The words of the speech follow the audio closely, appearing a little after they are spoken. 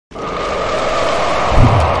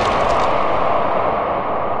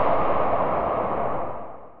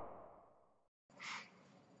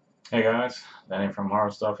guys, Lennie from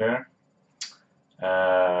Horror Stuff here.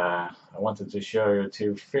 I wanted to show you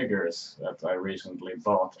two figures that I recently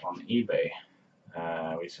bought on eBay,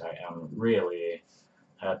 which I am really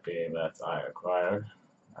happy that I acquired.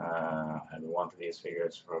 I've wanted these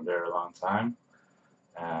figures for a very long time,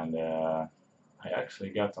 and I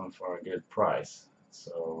actually got them for a good price.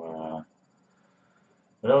 So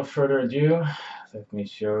without further ado, let me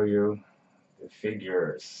show you the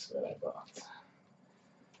figures that I bought.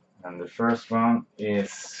 And the first one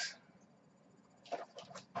is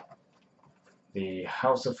the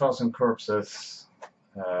House of Thousand Corpses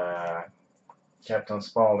Captain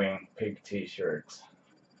Spaulding pig t-shirt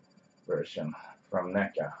version from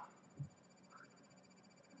Neca.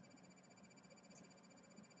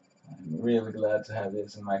 I'm really glad to have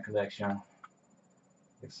this in my collection.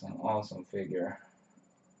 It's an awesome figure,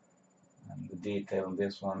 and the detail on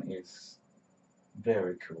this one is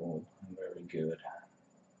very cool and very good.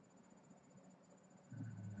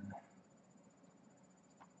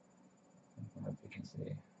 I don't know if you can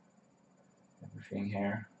see everything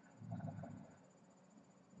here.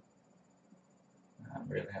 I'm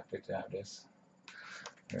really happy to have this.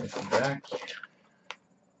 Here's the back.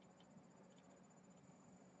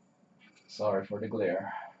 Sorry for the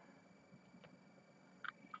glare.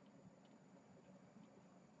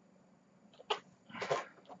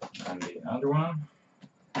 And the other one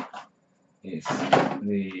is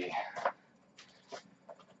the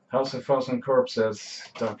House of Thousand Corpses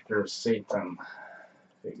Dr. Satan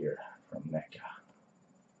figure from Neca.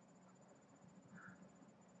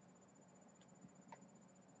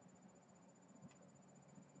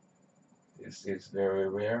 This is very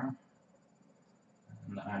rare,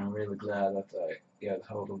 and I'm really glad that I got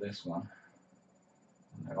hold of this one.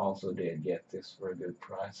 And I also did get this for a good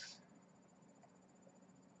price.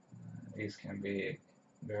 These can be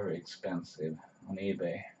very expensive on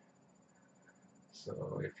eBay,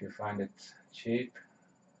 so if you find it cheap,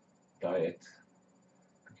 buy it,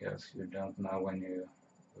 because you don't know when you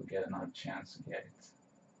will get another chance to get it.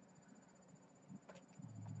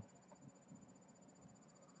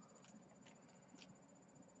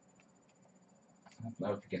 I don't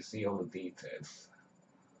know if you can see all the details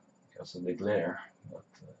because of the glare, but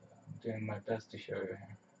I'm doing my best to show you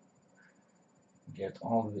here. Get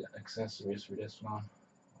all the accessories for this one,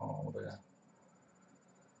 all the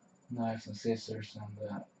knives and scissors and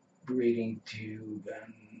the breeding tube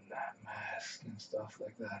and that mask and stuff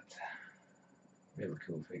like that. Really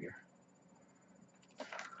cool figure.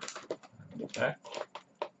 And the back.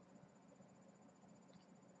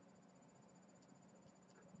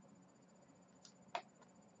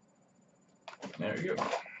 There you go.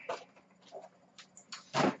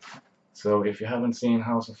 So if you haven't seen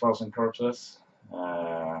House of Thousand Corpses,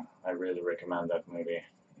 I really recommend that movie.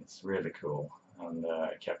 It's really cool, and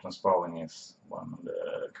Captain Spaulding is one of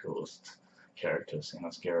the coolest characters in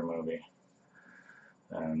a scary movie,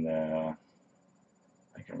 and I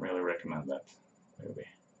can really recommend that movie.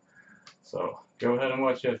 So go ahead and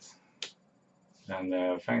watch it,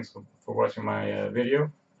 and thanks for watching my video,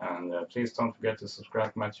 and please don't forget to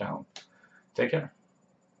subscribe to my channel. Take care.